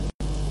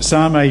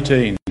Psalm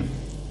 18.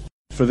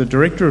 For the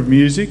director of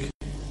music,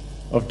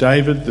 of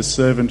David, the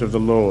servant of the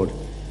Lord.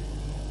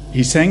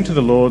 He sang to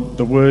the Lord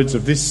the words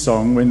of this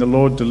song when the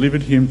Lord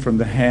delivered him from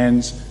the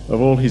hands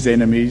of all his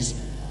enemies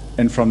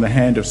and from the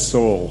hand of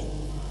Saul.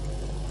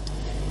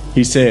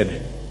 He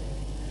said,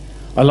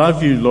 I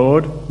love you,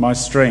 Lord, my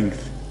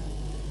strength.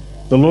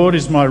 The Lord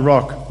is my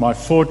rock, my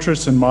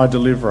fortress and my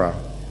deliverer.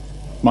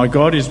 My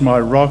God is my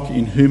rock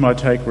in whom I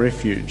take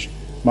refuge,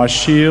 my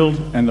shield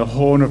and the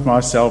horn of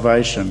my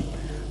salvation,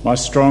 my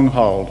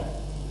stronghold.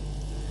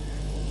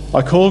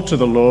 I called to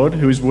the Lord,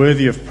 who is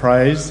worthy of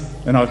praise,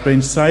 and I've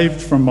been saved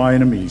from my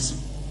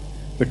enemies.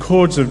 The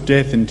cords of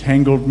death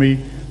entangled me,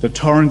 the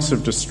torrents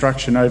of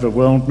destruction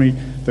overwhelmed me,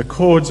 the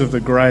cords of the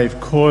grave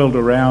coiled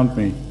around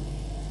me,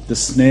 the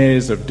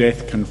snares of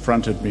death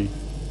confronted me.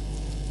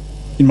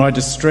 In my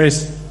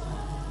distress,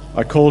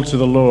 I called to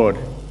the Lord.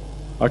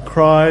 I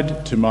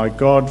cried to my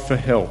God for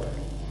help.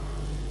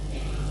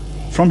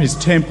 From his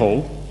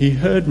temple, he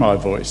heard my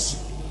voice.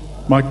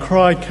 My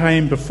cry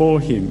came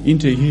before him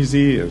into his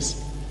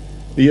ears.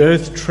 The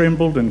earth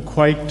trembled and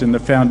quaked, and the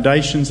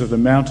foundations of the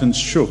mountains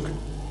shook.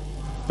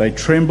 They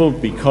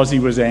trembled because he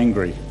was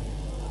angry.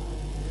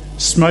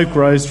 Smoke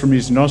rose from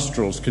his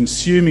nostrils,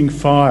 consuming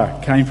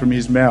fire came from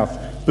his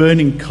mouth,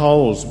 burning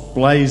coals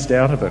blazed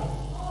out of it.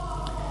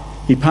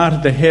 He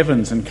parted the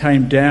heavens and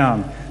came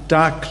down.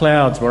 Dark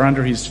clouds were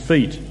under his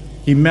feet.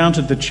 He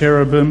mounted the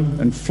cherubim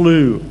and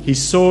flew. He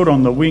soared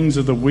on the wings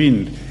of the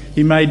wind.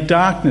 He made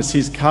darkness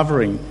his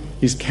covering,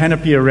 his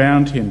canopy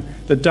around him,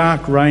 the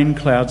dark rain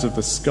clouds of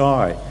the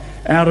sky.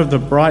 Out of the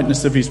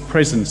brightness of his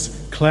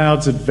presence,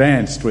 clouds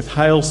advanced with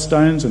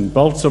hailstones and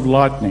bolts of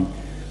lightning.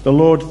 The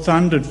Lord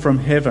thundered from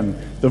heaven.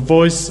 The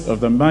voice of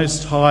the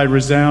Most High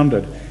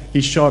resounded. He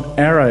shot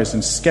arrows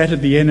and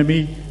scattered the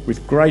enemy.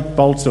 With great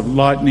bolts of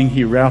lightning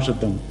he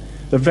routed them.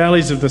 The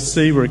valleys of the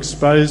sea were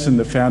exposed and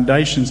the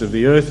foundations of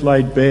the earth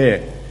laid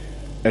bare.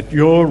 At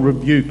your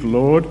rebuke,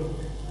 Lord,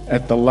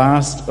 at the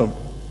last of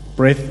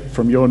breath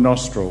from your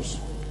nostrils.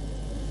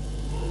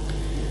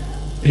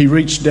 He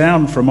reached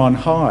down from on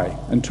high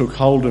and took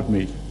hold of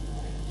me.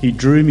 He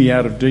drew me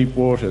out of deep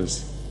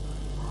waters.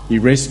 He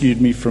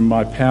rescued me from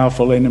my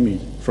powerful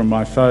enemy, from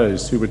my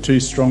foes who were too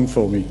strong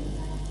for me.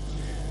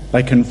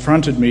 They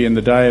confronted me in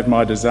the day of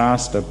my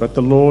disaster, but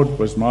the Lord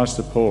was my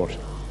support.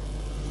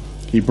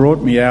 He brought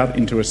me out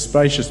into a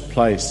spacious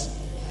place.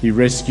 He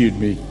rescued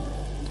me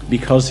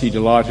because he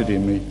delighted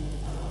in me.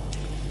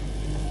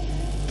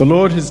 The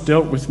Lord has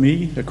dealt with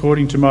me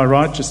according to my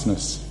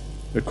righteousness.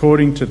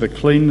 According to the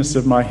cleanness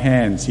of my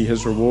hands, he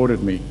has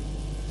rewarded me.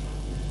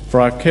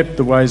 For I've kept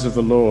the ways of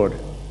the Lord.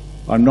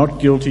 I'm not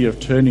guilty of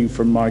turning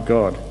from my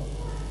God.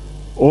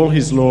 All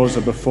his laws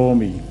are before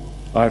me.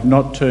 I have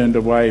not turned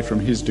away from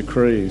his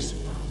decrees.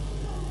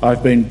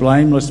 I've been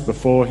blameless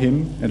before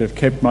him and have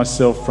kept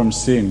myself from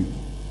sin.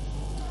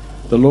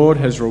 The Lord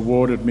has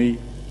rewarded me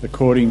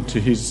according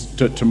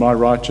to my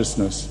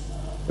righteousness,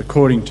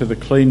 according to the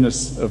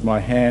cleanness of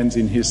my hands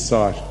in his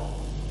sight.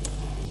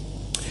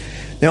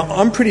 Now,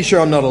 I'm pretty sure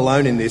I'm not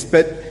alone in this,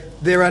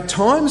 but there are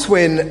times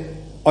when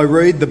I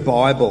read the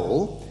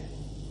Bible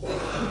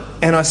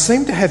and I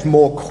seem to have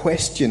more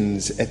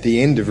questions at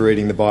the end of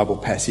reading the Bible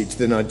passage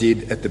than I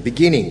did at the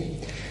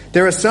beginning.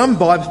 There are some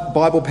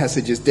Bible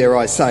passages, dare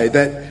I say,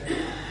 that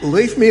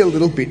leave me a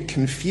little bit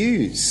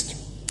confused.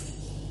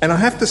 And I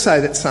have to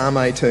say that Psalm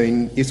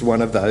 18 is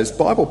one of those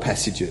Bible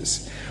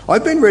passages.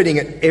 I've been reading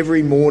it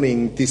every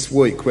morning this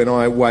week when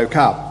I woke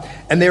up,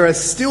 and there are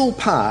still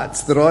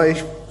parts that I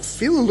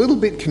feel a little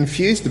bit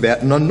confused about,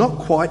 and I'm not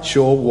quite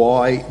sure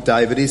why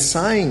David is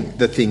saying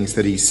the things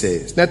that he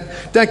says. Now,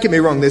 don't get me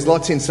wrong, there's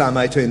lots in Psalm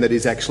 18 that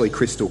is actually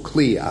crystal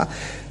clear,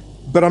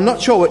 but I'm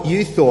not sure what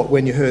you thought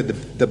when you heard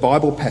the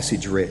Bible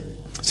passage read.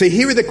 So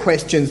here are the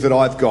questions that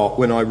I've got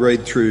when I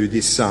read through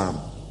this psalm.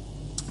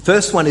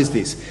 First one is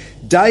this: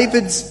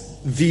 David's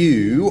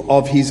view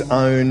of his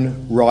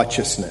own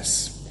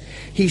righteousness.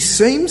 He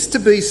seems to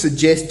be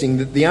suggesting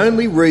that the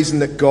only reason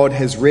that God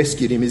has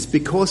rescued him is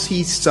because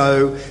he's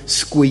so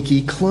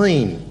squeaky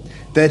clean,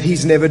 that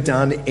he's never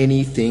done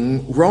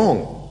anything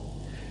wrong.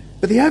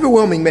 But the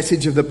overwhelming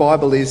message of the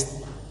Bible is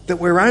that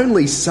we're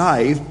only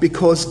saved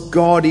because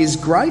God is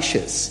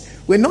gracious.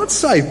 We're not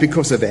saved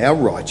because of our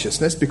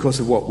righteousness, because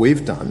of what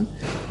we've done.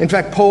 In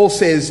fact, Paul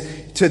says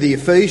to the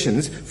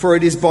Ephesians, "For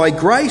it is by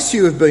grace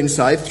you have been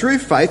saved through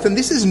faith, and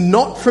this is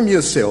not from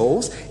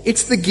yourselves,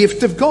 it's the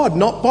gift of God,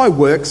 not by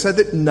works, so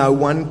that no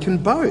one can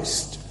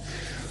boast."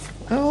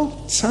 Well,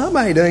 Psalm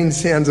 18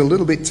 sounds a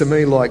little bit to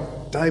me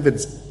like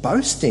David's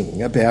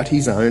boasting about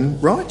his own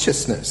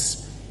righteousness.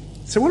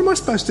 So what am I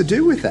supposed to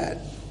do with that?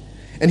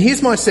 And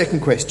here's my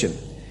second question.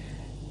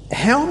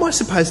 How am I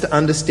supposed to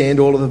understand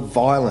all of the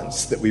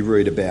violence that we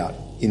read about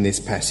in this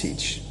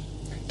passage?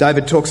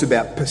 David talks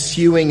about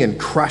pursuing and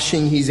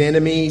crushing his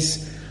enemies.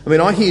 I mean,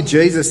 I hear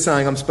Jesus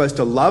saying I'm supposed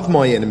to love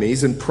my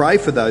enemies and pray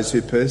for those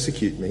who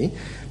persecute me.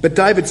 But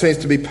David seems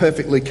to be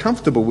perfectly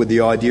comfortable with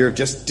the idea of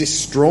just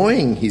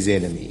destroying his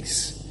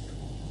enemies.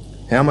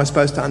 How am I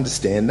supposed to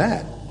understand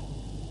that?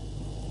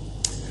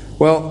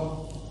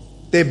 Well,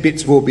 They're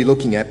bits we'll be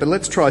looking at, but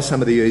let's try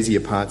some of the easier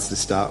parts to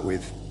start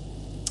with.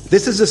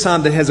 This is a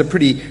psalm that has a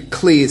pretty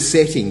clear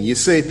setting. You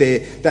see it there,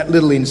 that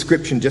little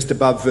inscription just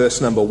above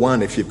verse number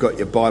 1, if you've got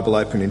your Bible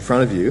open in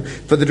front of you.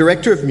 For the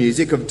director of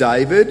music of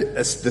David,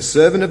 the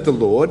servant of the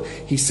Lord,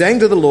 he sang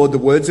to the Lord the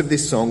words of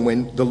this song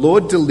when the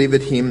Lord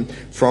delivered him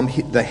from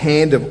the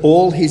hand of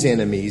all his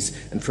enemies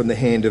and from the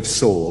hand of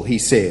Saul, he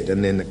said.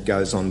 And then it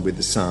goes on with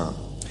the psalm.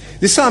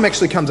 This psalm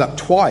actually comes up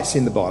twice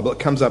in the Bible. It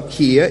comes up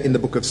here in the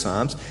book of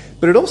Psalms,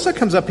 but it also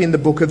comes up in the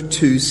book of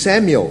 2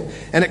 Samuel.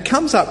 And it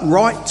comes up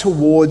right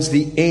towards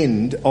the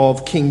end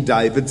of King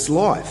David's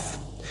life.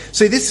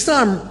 See, this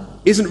psalm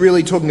isn't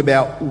really talking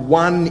about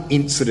one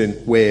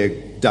incident where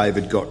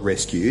David got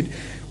rescued.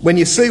 When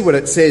you see what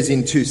it says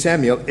in 2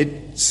 Samuel,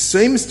 it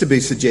seems to be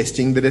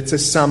suggesting that it's a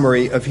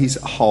summary of his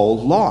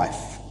whole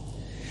life.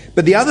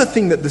 But the other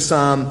thing that the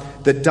psalm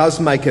that does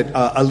make it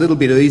a little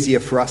bit easier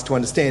for us to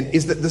understand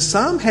is that the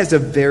psalm has a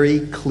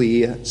very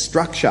clear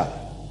structure.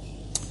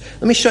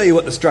 Let me show you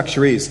what the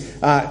structure is.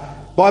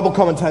 Bible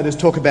commentators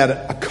talk about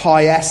a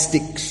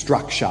chiastic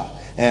structure.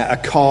 A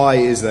chi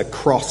is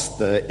across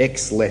the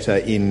X letter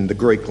in the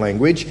Greek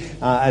language,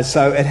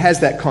 so it has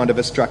that kind of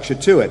a structure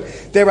to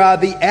it. There are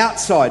the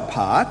outside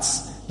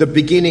parts, the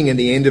beginning and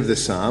the end of the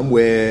psalm,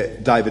 where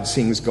David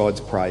sings God's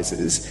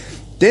praises.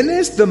 Then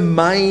there's the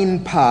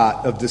main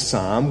part of the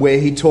psalm where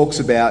he talks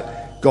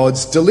about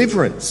God's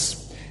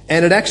deliverance.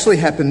 And it actually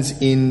happens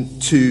in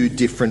two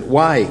different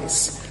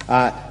ways.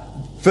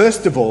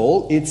 First of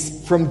all,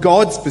 it's from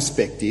God's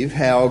perspective,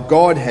 how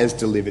God has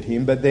delivered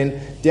him. But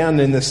then down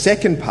in the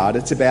second part,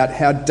 it's about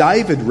how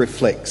David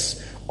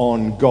reflects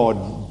on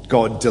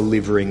God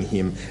delivering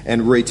him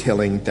and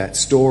retelling that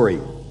story.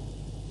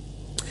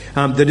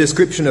 The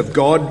description of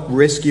God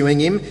rescuing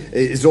him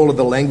is all of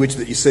the language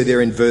that you see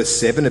there in verse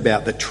 7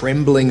 about the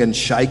trembling and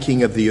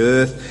shaking of the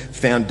earth,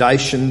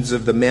 foundations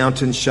of the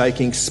mountains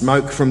shaking,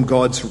 smoke from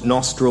God's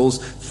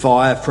nostrils,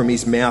 fire from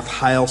his mouth,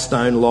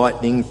 hailstone,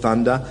 lightning,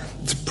 thunder.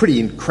 It's a pretty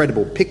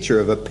incredible picture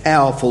of a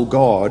powerful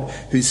God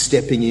who's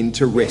stepping in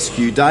to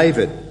rescue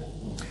David.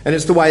 And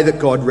it's the way that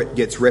God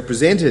gets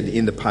represented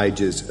in the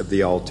pages of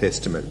the Old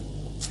Testament.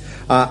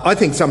 I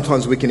think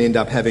sometimes we can end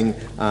up having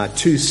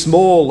too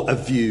small a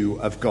view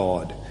of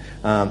God.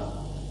 And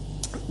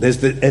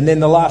then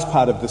the last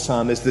part of the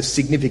psalm is the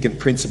significant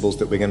principles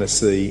that we're going to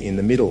see in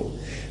the middle.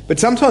 But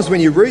sometimes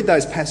when you read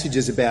those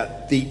passages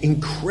about the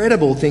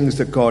incredible things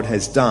that God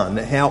has done,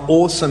 how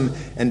awesome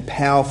and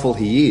powerful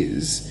he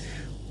is,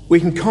 we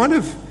can kind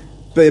of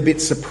be a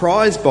bit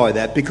surprised by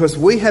that because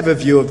we have a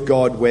view of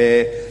God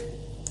where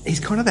he's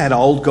kind of that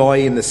old guy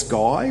in the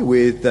sky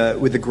with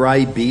a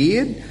grey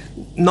beard.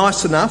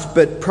 Nice enough,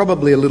 but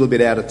probably a little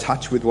bit out of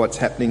touch with what's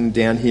happening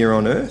down here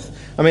on earth.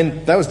 I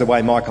mean, that was the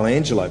way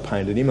Michelangelo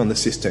painted him on the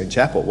Sistine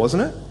Chapel,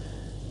 wasn't it?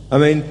 I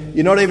mean,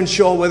 you're not even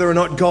sure whether or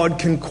not God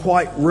can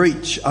quite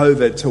reach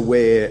over to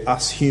where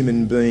us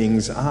human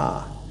beings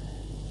are.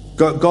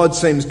 God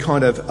seems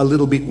kind of a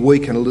little bit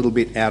weak and a little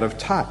bit out of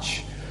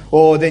touch.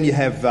 Or then you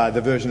have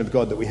the version of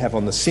God that we have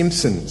on The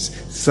Simpsons.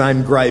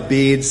 Same grey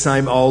beard,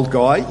 same old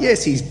guy.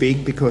 Yes, he's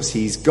big because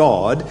he's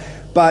God,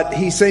 but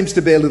he seems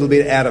to be a little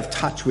bit out of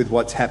touch with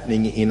what's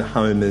happening in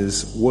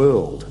Homer's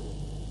world.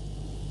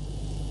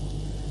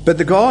 But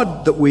the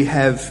God that we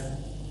have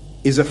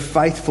is a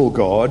faithful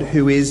God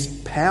who is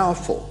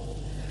powerful,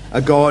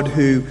 a God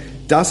who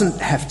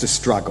doesn't have to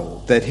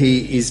struggle, that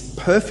he is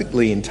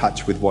perfectly in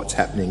touch with what's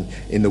happening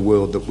in the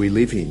world that we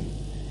live in.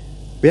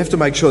 We have to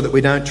make sure that we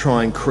don't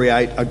try and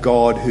create a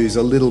God who's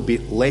a little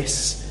bit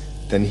less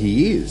than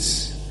he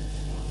is.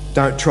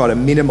 Don't try to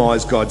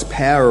minimise God's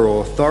power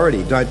or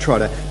authority. Don't try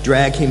to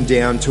drag him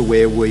down to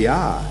where we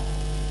are.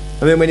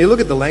 I mean, when you look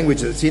at the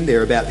language that's in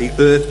there about the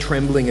earth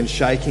trembling and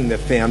shaking, the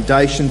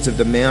foundations of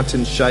the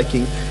mountains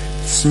shaking,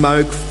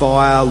 smoke,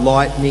 fire,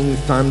 lightning,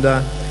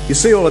 thunder, you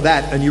see all of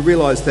that and you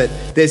realise that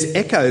there's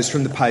echoes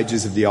from the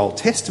pages of the Old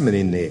Testament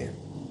in there.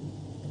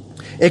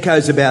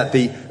 Echoes about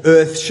the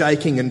earth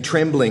shaking and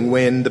trembling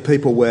when the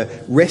people were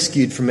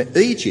rescued from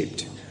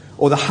Egypt.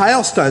 Or the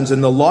hailstones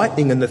and the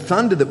lightning and the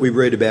thunder that we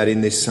read about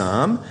in this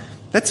psalm,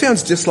 that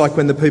sounds just like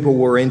when the people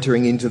were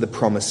entering into the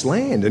promised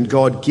land and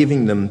God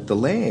giving them the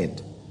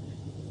land.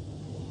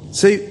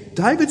 See,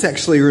 David's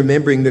actually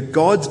remembering that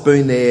God's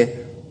been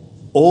there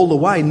all the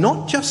way,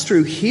 not just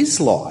through his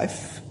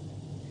life.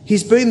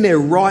 He's been there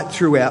right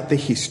throughout the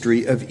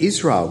history of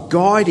Israel,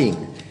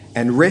 guiding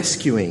and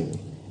rescuing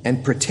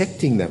and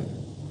protecting them.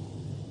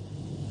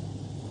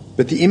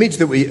 But the image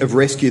of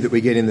rescue that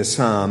we get in the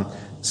psalm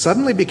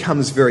suddenly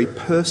becomes very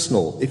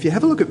personal. If you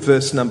have a look at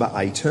verse number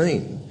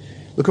 18,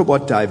 look at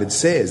what David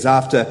says.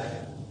 After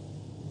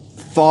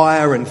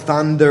fire and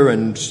thunder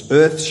and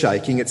earth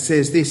shaking, it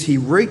says this: he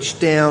reached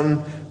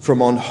down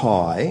from on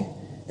high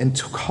and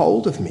took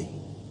hold of me.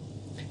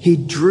 He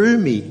drew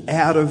me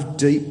out of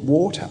deep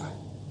water.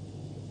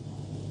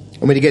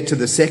 And when you get to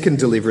the second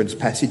deliverance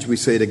passage, we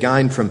see it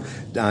again from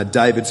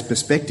David's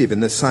perspective,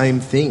 and the same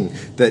thing,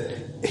 that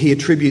he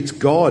attributes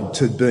God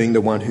to being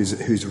the one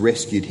who's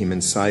rescued him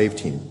and saved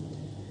him.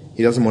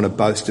 He doesn't want to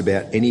boast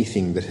about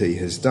anything that he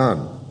has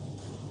done.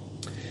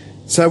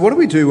 So what do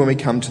we do when we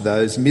come to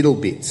those middle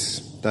bits,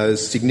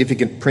 those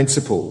significant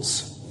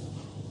principles,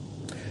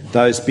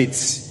 those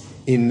bits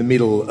in the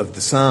middle of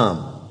the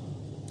psalm?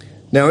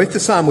 Now, if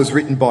the psalm was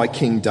written by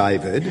King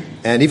David,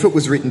 and if it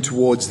was written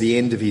towards the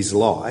end of his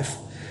life,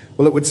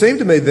 well, it would seem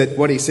to me that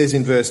what he says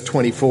in verse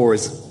 24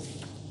 is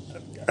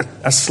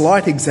a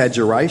slight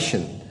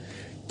exaggeration.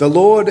 The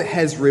Lord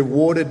has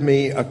rewarded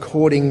me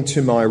according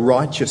to my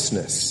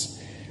righteousness,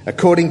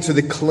 according to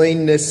the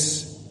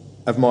cleanness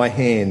of my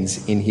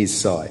hands in his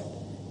sight.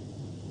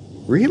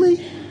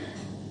 Really?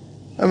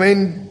 I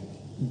mean,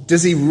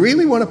 does he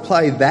really want to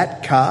play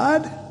that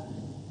card?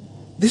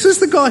 This is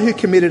the guy who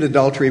committed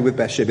adultery with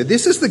Bathsheba.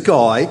 This is the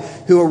guy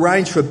who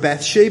arranged for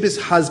Bathsheba's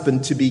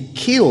husband to be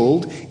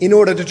killed in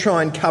order to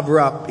try and cover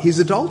up his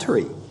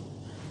adultery.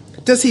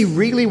 Does he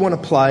really want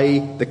to play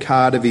the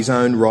card of his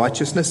own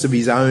righteousness, of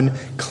his own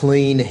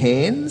clean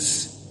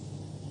hands?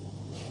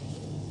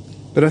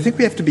 But I think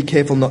we have to be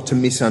careful not to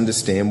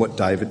misunderstand what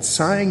David's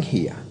saying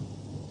here.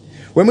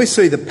 When we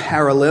see the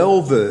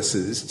parallel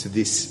verses to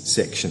this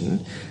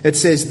section, it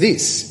says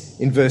this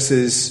in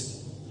verses...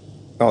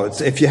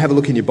 if you have a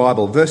look in your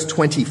Bible, verse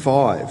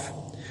 25.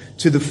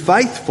 To the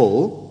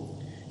faithful,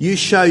 you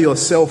show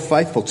yourself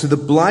faithful. To the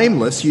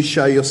blameless, you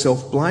show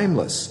yourself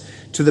blameless.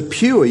 To the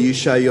pure, you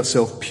show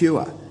yourself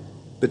pure.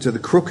 But to the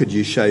crooked,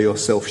 you show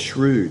yourself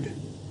shrewd.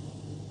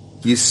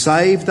 You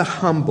save the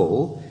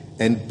humble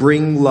and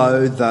bring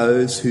low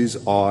those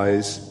whose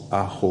eyes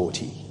are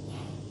haughty.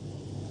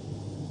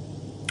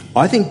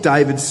 I think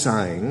David's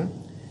saying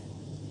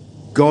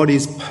God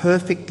is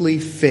perfectly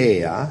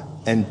fair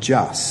and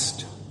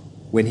just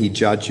when he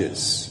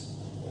judges.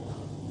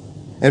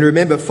 And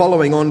remember,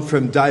 following on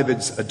from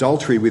David's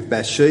adultery with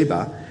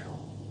Bathsheba,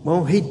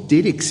 well, he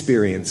did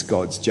experience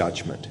God's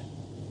judgment.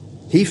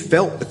 He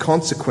felt the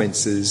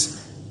consequences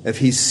of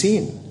his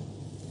sin.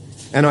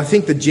 And I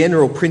think the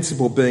general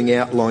principle being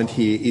outlined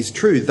here is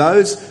true.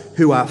 Those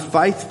who are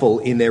faithful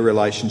in their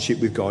relationship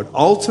with God,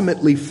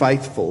 ultimately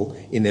faithful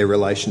in their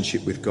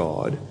relationship with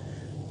God,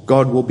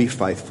 God will be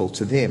faithful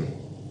to them.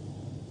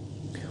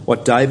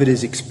 What David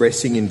is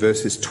expressing in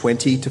verses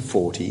 20 to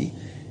 40,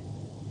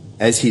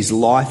 as his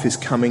life is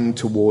coming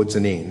towards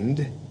an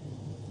end,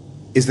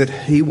 is that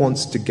he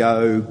wants to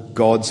go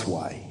God's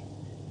way.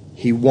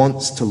 He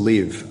wants to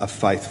live a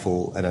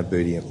faithful and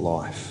obedient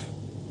life.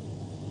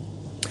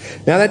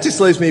 Now that just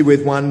leaves me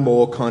with one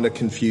more kind of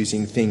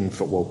confusing thing,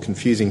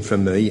 confusing for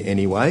me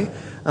anyway.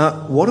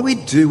 What do we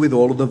do with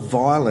all of the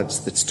violence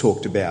that's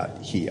talked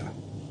about here?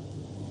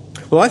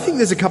 Well, I think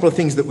there's a couple of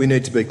things that we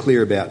need to be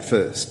clear about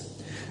first.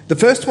 The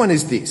first one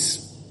is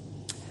this.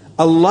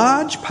 A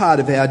large part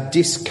of our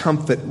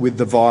discomfort with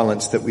the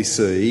violence that we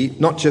see,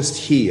 not just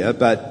here,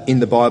 but in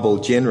the Bible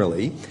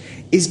generally,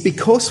 is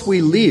because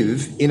we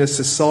live in a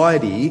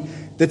society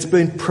that's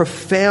been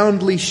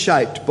profoundly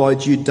shaped by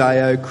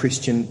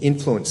Judeo-Christian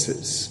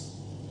influences.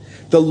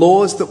 The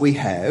laws that we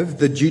have,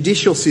 the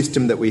judicial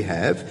system that we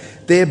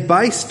have, they're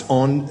based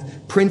on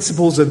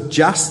principles of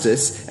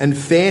justice and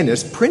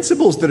fairness,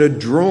 principles that are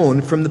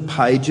drawn from the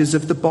pages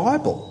of the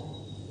Bible.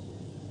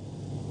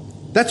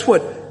 That's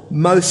what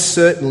most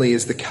certainly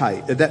is the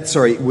case.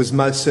 It was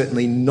most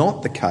certainly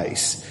not the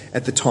case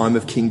at the time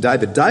of King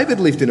David. David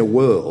lived in a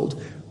world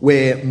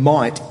where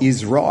might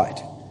is right.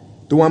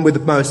 The one with the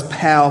most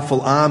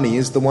powerful army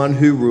is the one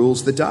who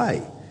rules the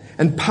day.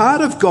 And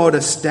part of God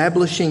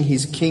establishing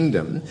his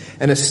kingdom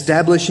and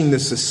establishing the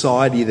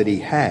society that he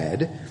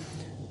had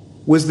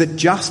was that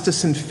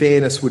justice and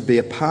fairness would be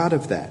a part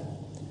of that,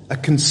 a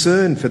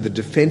concern for the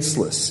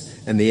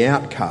defenceless and the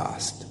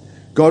outcast.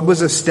 God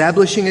was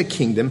establishing a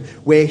kingdom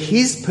where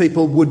his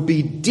people would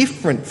be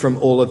different from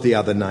all of the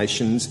other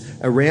nations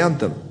around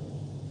them.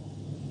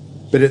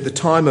 But at the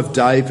time of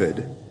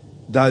David,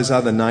 those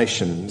other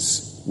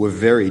nations were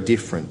very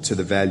different to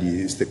the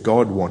values that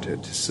God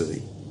wanted to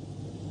see.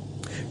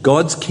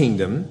 God's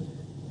kingdom,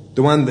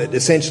 the one that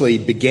essentially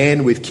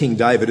began with King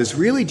David, is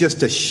really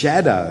just a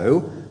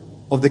shadow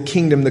of the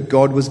kingdom that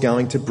God was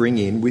going to bring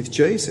in with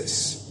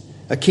Jesus.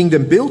 A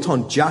kingdom built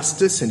on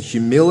justice and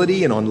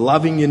humility and on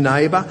loving your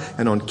neighbour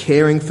and on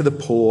caring for the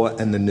poor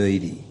and the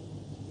needy.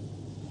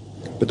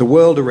 But the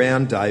world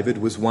around David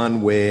was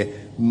one where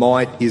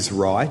might is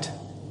right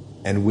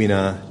and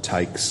winner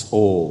takes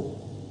all.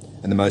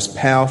 And the most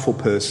powerful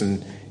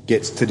person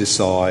gets to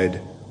decide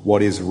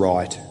what is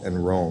right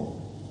and wrong.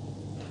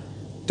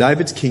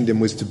 David's kingdom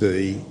was to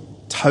be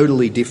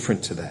totally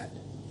different to that.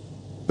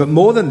 But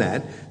more than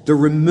that, the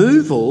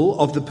removal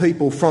of the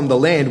people from the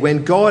land,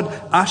 when God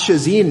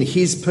ushers in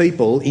his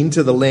people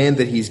into the land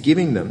that he's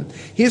giving them,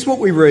 here's what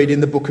we read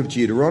in the book of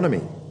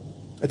Deuteronomy.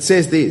 It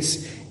says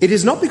this: "It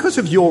is not because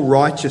of your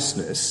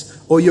righteousness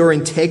or your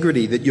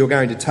integrity that you're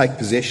going to take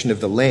possession of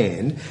the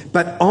land,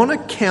 but on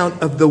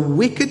account of the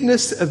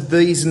wickedness of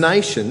these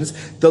nations,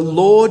 the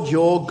Lord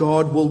your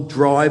God will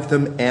drive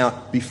them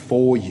out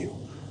before you."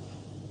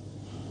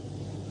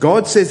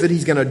 God says that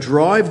he's going to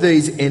drive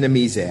these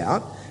enemies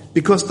out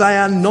because they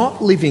are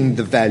not living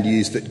the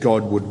values that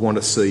God would want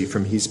to see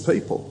from his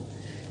people.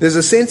 There's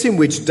a sense in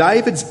which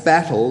David's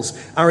battles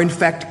are in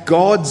fact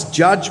God's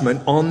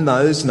judgment on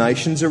those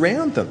nations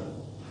around them.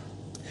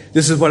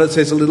 This is what it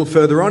says a little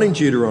further on in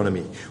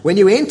Deuteronomy. When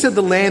you enter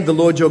the land the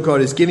Lord your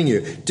God is giving you,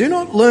 do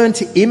not learn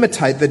to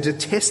imitate the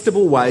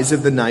detestable ways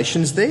of the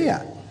nations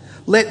there.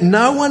 Let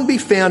no one be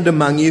found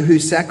among you who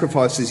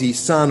sacrifices his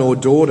son or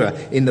daughter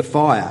in the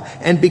fire.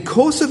 And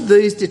because of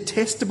these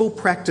detestable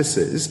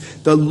practices,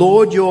 the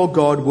Lord your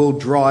God will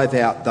drive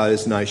out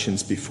those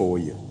nations before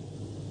you.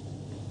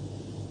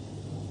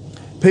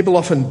 People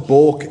often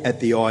balk at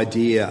the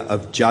idea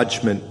of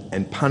judgment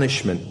and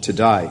punishment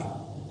today.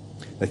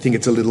 They think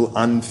it's a little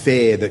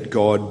unfair that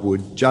God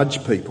would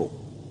judge people.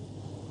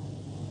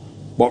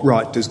 What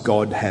right does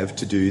God have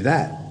to do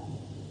that?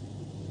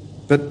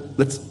 But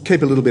let's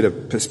keep a little bit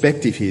of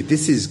perspective here.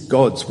 This is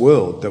God's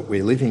world that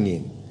we're living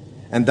in.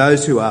 And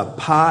those who are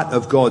part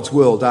of God's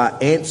world are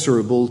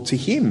answerable to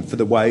him for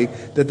the way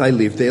that they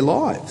live their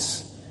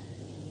lives.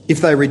 If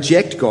they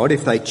reject God,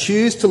 if they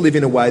choose to live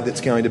in a way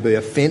that's going to be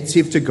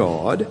offensive to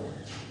God,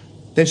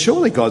 then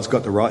surely God's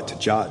got the right to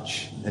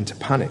judge and to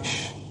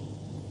punish.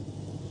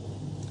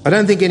 I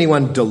don't think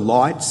anyone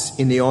delights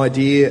in the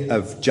idea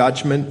of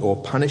judgment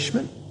or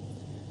punishment,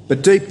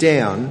 but deep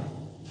down,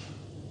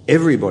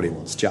 everybody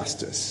wants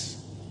justice.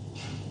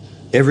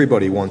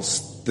 Everybody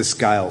wants the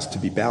scales to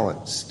be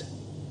balanced.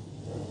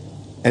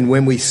 And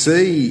when we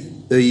see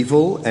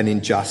evil and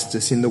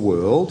injustice in the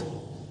world,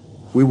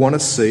 we want to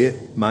see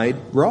it made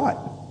right.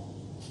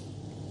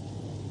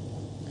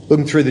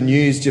 Looking through the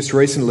news just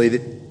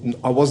recently,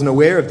 I wasn't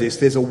aware of this.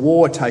 There's a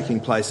war taking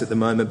place at the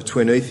moment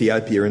between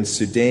Ethiopia and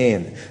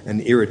Sudan,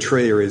 and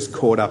Eritrea is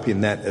caught up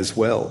in that as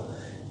well.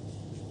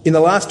 In the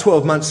last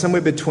 12 months,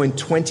 somewhere between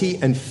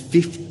 20 and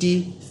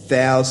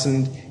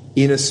 50,000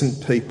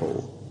 innocent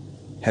people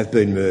have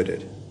been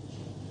murdered.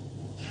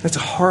 That's a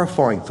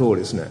horrifying thought,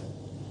 isn't it?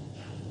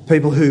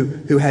 People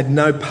who had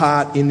no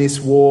part in this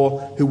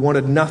war, who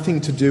wanted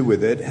nothing to do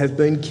with it, have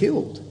been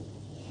killed.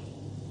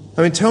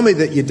 I mean, tell me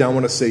that you don't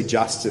want to see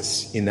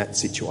justice in that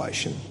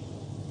situation.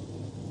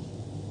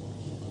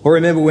 Or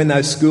remember when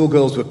those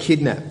schoolgirls were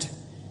kidnapped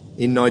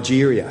in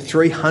Nigeria,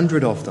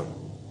 300 of them,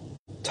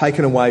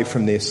 taken away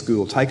from their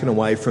school, taken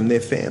away from their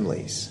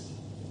families.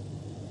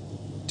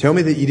 Tell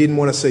me that you didn't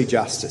want to see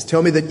justice.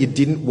 Tell me that you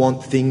didn't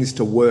want things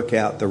to work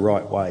out the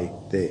right way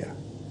there.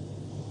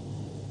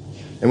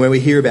 And when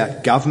we hear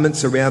about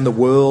governments around the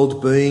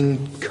world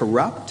being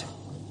corrupt,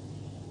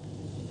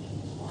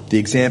 the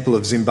example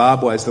of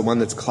Zimbabwe is the one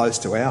that's close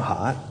to our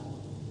heart.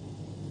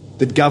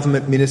 That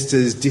government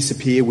ministers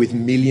disappear with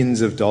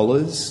millions of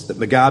dollars. That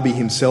Mugabe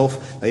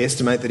himself, they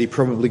estimate that he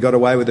probably got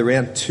away with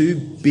around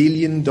 $2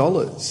 billion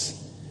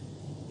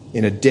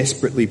in a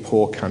desperately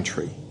poor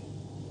country.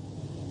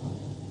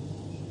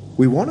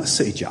 We want to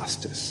see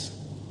justice.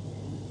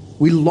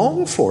 We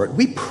long for it.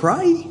 We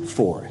pray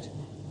for it.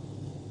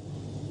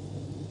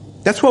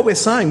 That's what we're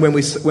saying when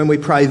we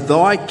pray,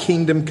 thy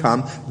kingdom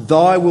come,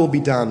 thy will be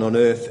done on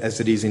earth as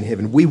it is in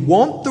heaven. We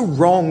want the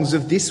wrongs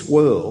of this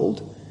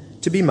world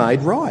to be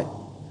made right.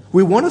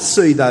 We want to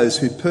see those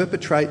who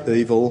perpetrate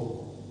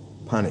evil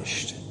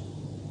punished.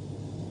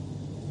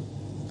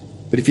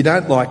 But if you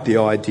don't like the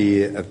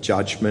idea of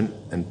judgment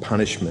and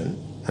punishment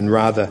and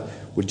rather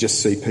would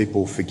just see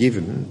people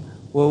forgiven,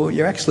 well,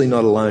 you're actually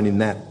not alone in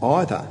that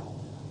either.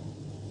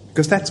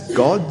 Because that's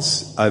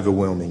God's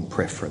overwhelming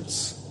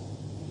preference.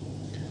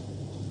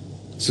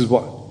 This is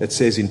what it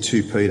says in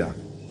 2 Peter.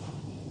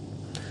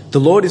 The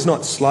Lord is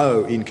not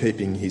slow in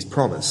keeping his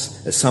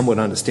promise, as some would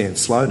understand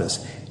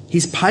slowness.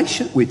 He's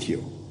patient with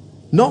you,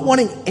 not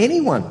wanting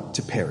anyone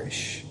to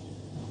perish,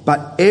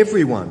 but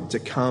everyone to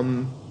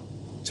come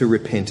to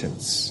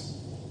repentance.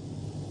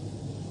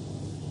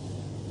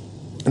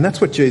 And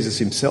that's what Jesus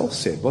himself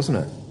said, wasn't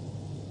it?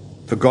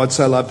 For God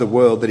so loved the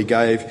world that he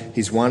gave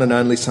his one and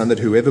only Son, that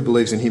whoever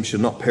believes in him shall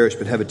not perish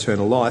but have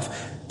eternal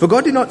life. For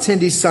God did not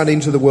send his Son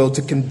into the world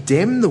to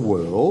condemn the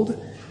world,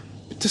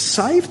 but to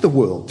save the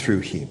world through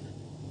him.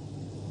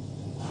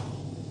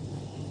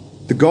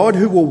 The God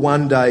who will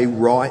one day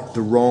right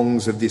the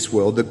wrongs of this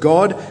world, the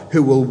God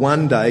who will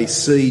one day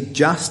see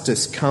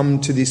justice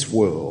come to this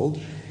world,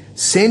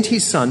 sent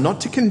his Son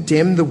not to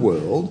condemn the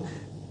world,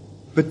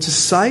 but to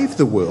save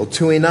the world,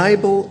 to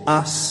enable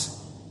us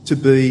to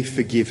be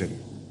forgiven.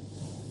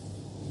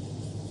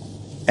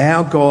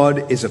 Our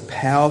God is a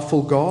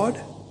powerful God,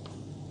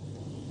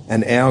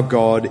 and our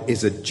God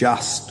is a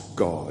just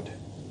God.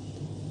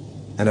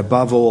 And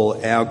above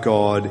all, our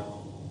God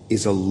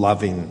is a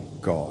loving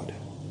God.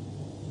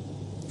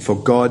 For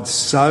God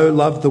so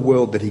loved the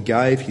world that he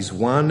gave his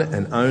one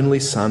and only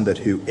Son, that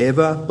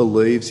whoever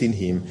believes in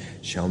him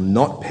shall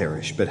not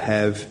perish but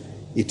have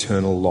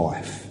eternal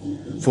life.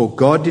 For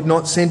God did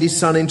not send his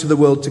Son into the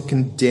world to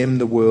condemn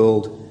the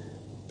world,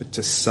 but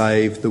to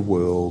save the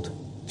world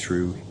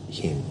through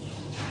him.